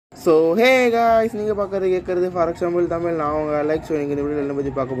So hey guys, நீங்க பார்க்கறது கேக்குறது ForExampleYT நான் உங்க அலெக்ஸ். நீங்க இந்த வீடியோல என்ன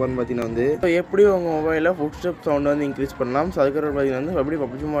பத்தி பார்க்க போறோம்னு பாத்தீங்கன்னா வந்து எப்படி உங்க மொபைல்ல ஃபுட்ஸ்டெப் சவுண்ட் வந்து இன்க்ரீஸ் பண்ணலாம். சோ அதுக்கு பாத்தீங்கன்னா வந்து எப்படி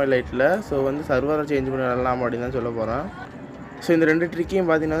PUBG மொபைல் லைட்ல சோ வந்து சர்வரை சேஞ்ச் பண்ணலாம் அப்படினு தான் சொல்ல போறேன். ஸோ இந்த ரெண்டு ட்ரிக்கையும்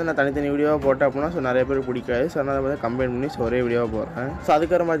பார்த்தீங்கன்னா நான் தனித்தனி வீடியோவாக போட்டேன் அப்படின்னா ஸோ நிறைய பேர் பிடிக்காது. ஸோ அதனால் வந்து கம்பைன் பண்ணி ஒரே வீடியோவாக போடுறேன். ஸோ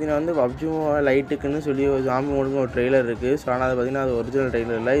அதுக்கப்புறம் பார்த்தீங்கன்னா வந்து PUBG லைட்டுக்குன்னு சொல்லி ஒரு ஜாம்பி மோடுக்கு ஒரு ட்ரெய்லர் இருக்குது. ஸோ ஆனால் அது பார்த்தீங்கன்னா அது ஒரிஜினல்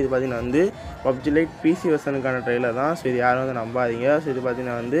ட்ரெய்லர் இல்லை. இது பார்த்தீங்கன்னா வந்து PUBG லைட் PC வெர்ஷனுக்கான ட்ரெய்லர் தான். ஸோ இது யாரும் வந்து நம்பாதீங்க. ஸோ இது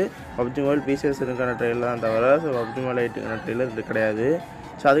பார்த்தீங்கன்னா வந்து PUBG மொபைல் PC வெர்ஷனுக்கான ட்ரெய்லர் தான் தவிர ஸோ PUBG மொபைல் லைட்டுக்கான ட்ரெய்லர் இது கிடையாது.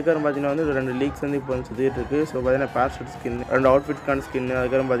 ஸோ அதுக்கப்புறம் பார்த்தீங்கன்னா வந்து ரெண்டு லீக்ஸ் வந்து இப்போ வந்து சுற்றிட்டு இருக்குது. ஸோ பார்த்தீங்கன்னா பேரஷூட் ஸ்கின், ரெண்டு அவுட்ஃபிட்கான ஸ்கின்,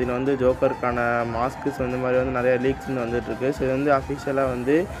 அதுக்கப்புறம் பார்த்தீங்கன்னா வந்து ஜோக்கருக்கான மாஸ்க்ஸ் வந்து மாதிரி வந்து நிறைய லீக்ஸ் வந்து வந்துட்டுருக்கு. ஸோ இது வந்து அஃபிஷியலாக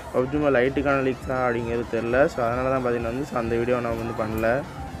வந்து PUBG மொபைல் லைட்டுக்கான லீக்ஸா அப்படிங்கிறது தெரில. ஸோ அதனால தான் பார்த்தீங்கன்னா வந்து அந்த வீடியோ நான் வந்து பண்ணல.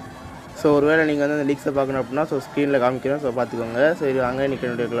 ஸோ ஒருவேளை நீங்கள் வந்து அந்த லீக்ஸை பார்க்கணும் அப்படின்னா ஸோ ஸ்க்ரீனில் காமிக்கிறேன். ஸோ பார்த்துக்கோங்க. சரி வாங்க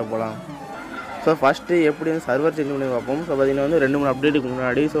இன்றைக்கி வீடியோக்குள்ளே போகலாம். ஸோ ஃபஸ்ட்டு எப்படி வந்து சர்வர் சேஞ்ச் பண்ணி பார்ப்போம். ஸோ பார்த்தீங்கன்னா வந்து 2-3 அப்டேட்டுக்கு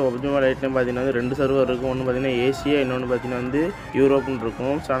முன்னாடி ஸோ PUBG மொபைல் லைட்லேயும் பார்த்தீங்கன்னா வந்து 2 சர்வர் இருக்கும். ஒன்று பார்த்தீங்கன்னா ஏசியா, இன்னொன்று பார்த்தீங்கன்னா வந்து யூரோப்னு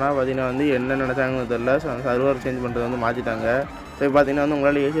இருக்கும். ஸோ ஆனால் பார்த்தீங்கன்னா வந்து என்ன நினச்சாங்கன்னு தெரில. ஸோ அந்த சர்வர் சேஞ்ச் பண்ணுறது வந்து மாற்றிட்டாங்க. ஸோ பார்த்தீங்கன்னா வந்து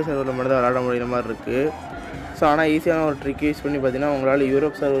உங்களால் ஏசியா சர்வரில் மட்டும் தான் விளாட முடியுற மாதிரி இருக்குது. ஸோ ஆனால் ஈஸியான ஒரு ட்ரிக் யூஸ் பண்ணி பார்த்தீங்கன்னா உங்களால்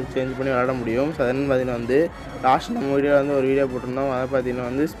யூரோப் சர்வர் சேஞ்ச் பண்ணி விளாட முடியும். ஸோ அதுன்னு பார்த்தீங்கன்னா வந்து லாஸ்ட் நம்ம வீடியோ வந்து ஒரு வீடியோ போட்டிருந்தோம். அதை பார்த்தீங்கன்னா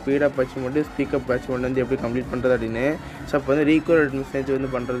வந்து ஸ்பீடப் அச்சீவ்மெண்ட், ஸ்பீக்கப் அச்சீவ்மெண்ட் வந்து எப்படி கம்ப்ளீட் பண்ணுறது அப்படின்னு. ஸோ அப்போ வந்து ரீகோட் மெசேஜ்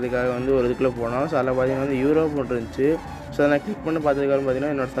வந்து பண்ணுறதுக்காக வந்து ஒரு இதுக்குள்ளே போனோம். ஸோ அதில் பார்த்தீங்கன்னா வந்து யூரோப் மட்டும் இருந்துச்சு. ஸோ அதை நான் கிளிக் பண்ணி பார்த்ததுக்காக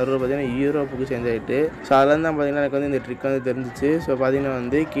பார்த்தீங்கன்னா என்னோடய சர்வர் பார்த்தீங்கன்னா யூரோப்புக்கு சேஞ்ச் ஆகிட்டு. ஸோ அதில் தான் பார்த்தீங்கன்னா எனக்கு வந்து இந்த ட்ரிக் வந்து தெரிஞ்சிச்சு. ஸோ பார்த்தீங்கன்னா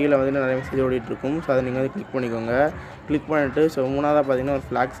வந்து கீழே வந்து நிறைய மெசேஜ் ஓடிட்டுருக்கும். ஸோ அதை நீங்கள் வந்து கிளிக் பண்ணிக்கோங்க. கிளிக் பண்ணிவிட்டு ஸோ மூணாவதாக பார்த்தீங்கன்னா ஒரு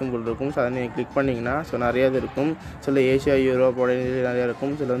ஃப்ளாக் சிம்பிள் இருக்கும். ஸோ அதை நீங்கள் கிளிக் பண்ணிங்கன்னா ஸோ நிறையா இது இருக்கும். சில ஏஷியா, யூரோப் அப்படின்னு நிறையா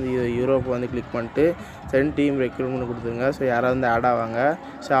இருக்கும். சில வந்து யூரோப் வந்து கிளிக் பண்ணிட்டு சென்ட் டீம் ரெக்ரூட்மெண்ட் கொடுத்துருங்க. ஸோ யாராவது வந்து ஆட் ஆவாங்க.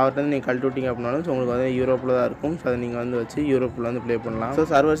 ஸோ அவர்கிட்ட வந்து நீங்கள் கழட்டி விட்டிங்க அப்படின்னாலும் ஸோ உங்களுக்கு வந்து யூரோப்பில் தான் இருக்கும். ஸோ அதை நீங்கள் வந்து வச்சு யூரோப்பில் வந்து ப்ளே பண்ணலாம். ஸோ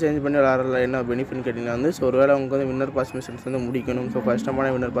சர்வர் சேஞ்ச் பண்ணி விளாட்றதுல என்ன பெனிஃபிட்னு கேட்டிங்கன்னா வந்து ஸோ ஒருவேளை உங்களுக்கு வந்து வின்னர் பாஸ் மிஷன்ஸ் வந்து முடிக்கணும். ஸோ கஷ்டமான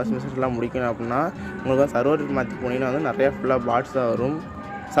வின்னர் பாஸ் மிஷன்ஸ்லாம் முடிக்கணும் அப்படின்னா உங்களுக்கு வந்து சர்வர் மாற்றி போனீங்கன்னா வந்து நிறையா ஃபுல்லாக பாட்ஸ் தான் வரும்.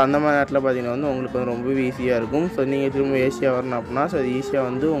 ஸோ அந்த மாதிரி நேரத்தில் பார்த்தீங்கன்னா வந்து உங்களுக்கு வந்து ரொம்பவே ஈஸியாக இருக்கும். ஸோ நீங்கள் திரும்ப ஏசியா வரணும் அப்படின்னா ஸோ அது ஈஸியாக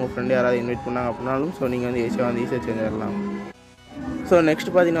வந்து உங்கள் ஃப்ரெண்டு யாராவது இன்வைட் பண்ணாங்க அப்படின்னாலும் ஸோ நீங்கள் வந்து ஏசியா வந்து ஈஸியாக சேஞ்ச் ஆகிடலாம். ஸோ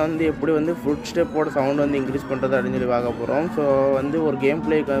நெக்ஸ்ட் பார்த்தீங்கன்னா வந்து எப்படி வந்து ஃபுட் ஸ்டெப்போட சவுண்ட் வந்து இன்க்ரீஸ் பண்ணுறது அப்படின்னு சொல்லி பார்க்க போகிறோம். ஸோ வந்து ஒரு கேம்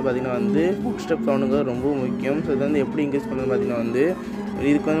பிளேக்கு வந்து பார்த்திங்கன்னா வந்து ஃபுட் ஸ்டெப் சவுண்டுங்கிறது ரொம்ப முக்கியம். ஸோ இது வந்து எப்படி இன்க்ரீஸ் பண்ணுறது பார்த்தீங்கன்னா வந்து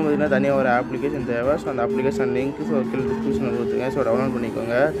இதுக்கு வந்து பார்த்திங்கன்னா தனியாக ஒரு அப்ளிகேஷன் தேவை. ஸோ அந்த அப்ளிகேஷன் லிங்க் ஸோ கீழே டிஸ்கிரிப்ஷனில் கொடுத்துருங்க. ஸோ டவுன்லோட்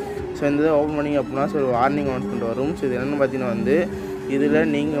பண்ணிக்கோங்க. ஸோ இந்த இதை ஓப்பன் பண்ணிங்க அப்படின்னா ஸோ ஒரு வார்னிங் அனௌன்ஸ்மெண்ட் வரும். ஸோ இது என்னென்னு பார்த்தீங்கன்னா வந்து இதில்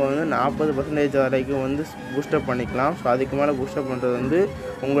நீங்கள் வந்து 40% வரைக்கும் வந்து பூஸ்டப் பண்ணிக்கலாம். ஸோ அதுக்கு மேலே பூஸ்டப் பண்ணுறது வந்து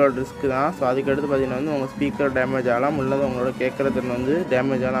உங்களோட ரிஸ்க்கு தான். ஸோ அதுக்கடுத்து பார்த்தீங்கன்னா வந்து உங்கள் ஸ்பீக்கர் டேமேஜ் ஆகலாம், இல்லாத உங்களோட கேட்குற திறன் வந்து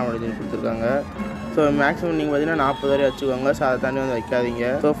டேமேஜ் ஆகலாம் அப்படின்னு சொல்லி கொடுத்துருக்காங்க. ஸோ மேக்ஸிமம் நீங்கள் பார்த்தீங்கன்னா 40 வரை வச்சுக்கோங்க. ஸோ அதை தாண்டி வந்து வைக்காதீங்க.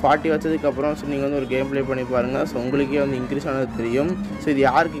 ஸோ 40 வச்சதுக்கப்புறம் ஸோ நீங்கள் வந்து ஒரு கேம் ப்ளே பண்ணி பாருங்கள். ஸோ உங்களுக்கே வந்து இன்க்ரீஸ் ஆனது தெரியும். ஸோ இது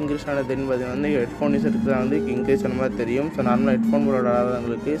யாருக்கு இன்க்ரீஸ் ஆனது தெரியும் பார்த்தீங்கன்னா வந்து ஹெட்ஃபோன் யூஸருக்கு தான் வந்து இன்க்ரீஸ் ஆன மாதிரி தெரியும். ஸோ நார்மலாக ஹெட்ஃபோன் போட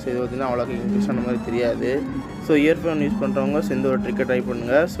வராதவங்களுக்கு ஸோ இது பார்த்தீங்கன்னா அவ்வளோக்கு இன்க்ரீஸ் ஆன மாதிரி தெரியாது. ஸோ இயர்ஃபோன் யூஸ் பண்ணுறவங்க ஸோ இந்த ஒரு ட்ரிக்கை ட்ரை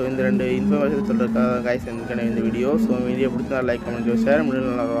பண்ணுங்கள். ஸோ இந்த 2 இன்ஃபர்மேஷன் சொல்கிறதுக்காக கைஸ் செஞ்சுக்கணும் இந்த வீடியோ. ஸோ வீடியோ பிடிச்சா லைக் கமெண்ட் ஷேர் முடியல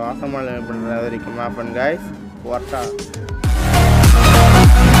ஆசமாக பண்ணுறது வரைக்கும் மேப் அண்ட் கைஸ் வாட்டா.